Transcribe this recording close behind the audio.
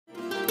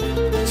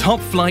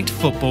Top-flight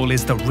football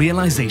is the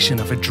realization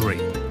of a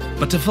dream,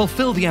 but to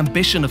fulfill the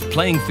ambition of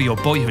playing for your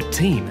boyhood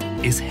team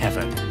is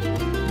heaven.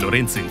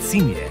 Lorenzo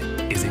Insigne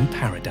is in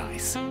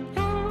paradise.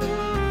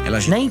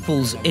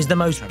 Naples is the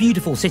most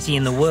beautiful city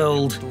in the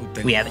world.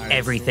 We have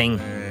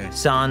everything.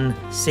 Sun,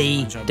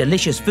 sea,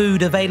 delicious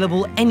food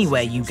available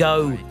anywhere you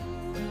go.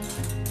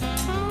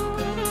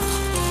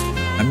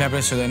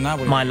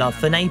 My love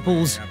for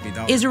Naples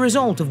is a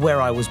result of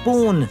where I was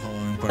born,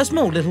 a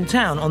small little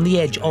town on the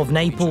edge of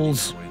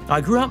Naples. I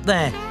grew up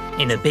there,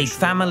 in a big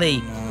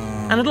family,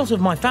 and a lot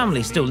of my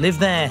family still live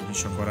there.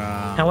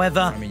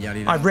 However,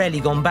 I've rarely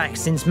gone back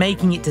since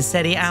making it to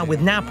Serie A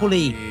with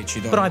Napoli,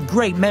 but I've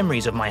great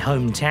memories of my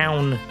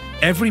hometown.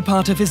 Every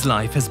part of his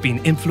life has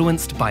been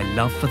influenced by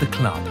love for the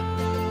club.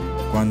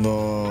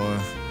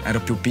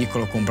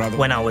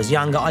 When I was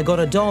younger, I got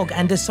a dog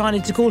and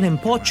decided to call him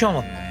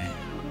Pocho,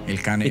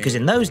 because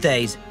in those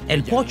days,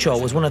 El Pocho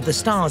was one of the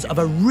stars of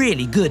a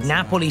really good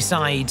Napoli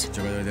side.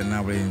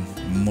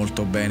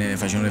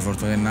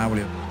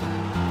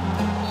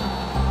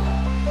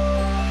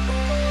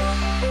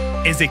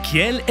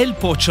 Ezequiel El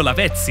Pocho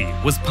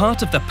Lavezzi was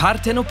part of the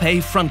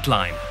Partenopei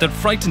frontline that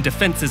frightened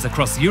defences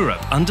across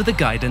Europe under the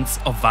guidance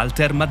of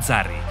Walter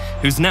Mazzarri,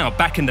 who's now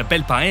back in the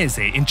Bel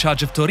Paese in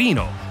charge of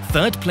Torino,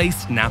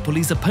 third-placed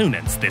Napoli's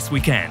opponents this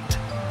weekend.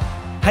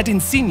 Had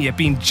Insigne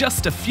been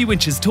just a few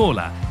inches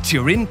taller,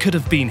 Turin could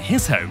have been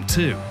his home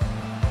too.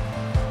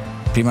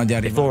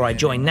 Before I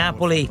joined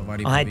Napoli,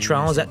 I had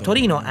trials at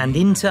Torino and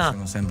Inter,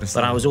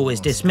 but I was always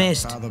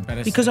dismissed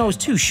because I was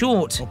too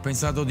short.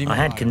 I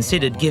had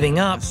considered giving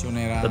up,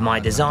 but my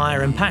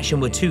desire and passion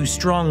were too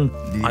strong.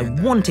 I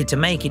wanted to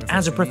make it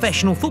as a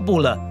professional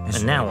footballer,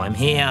 and now I'm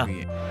here.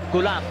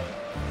 Gulam.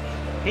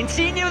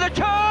 Insigne with a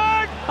turn,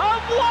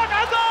 and what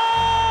a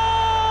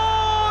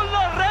goal!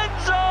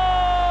 Lorenzo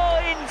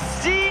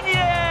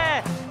Insigne!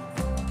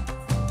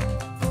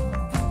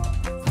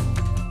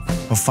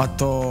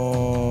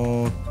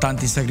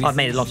 I've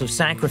made a lot of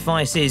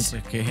sacrifices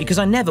because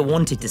I never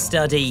wanted to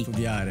study.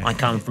 I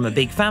come from a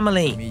big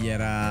family,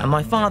 and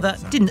my father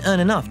didn't earn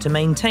enough to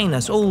maintain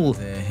us all.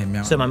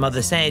 So my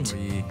mother said,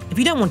 if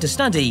you don't want to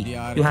study,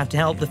 you have to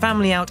help the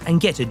family out and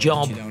get a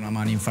job.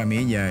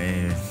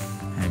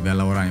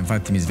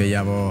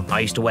 I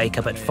used to wake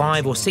up at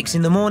 5 or 6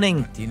 in the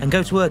morning and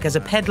go to work as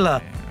a peddler.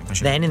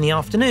 Then in the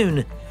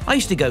afternoon, I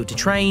used to go to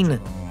train.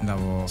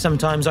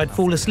 Sometimes I'd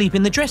fall asleep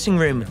in the dressing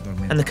room,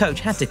 and the coach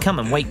had to come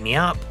and wake me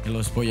up.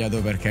 Alan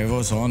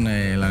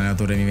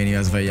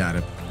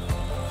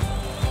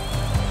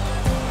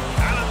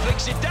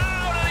flicks it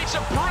down, and it's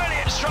a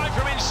brilliant strike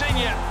from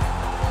Insigne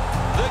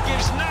that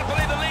gives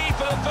Napoli the lead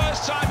for the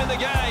first time in the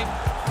game.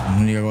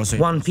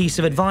 One piece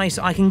of advice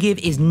I can give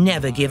is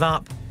never give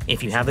up.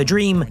 If you have a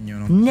dream,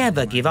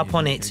 never give up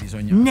on it.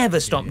 Never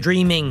stop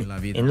dreaming.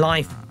 In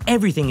life,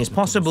 everything is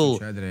possible,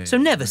 so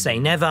never say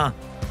never.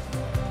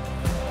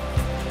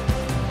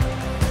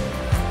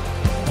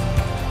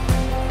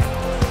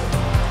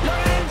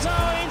 Lorenzo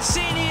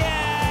Insigne!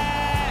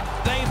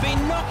 They've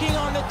been knocking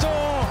on the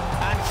door,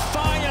 and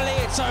finally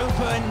it's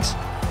opened.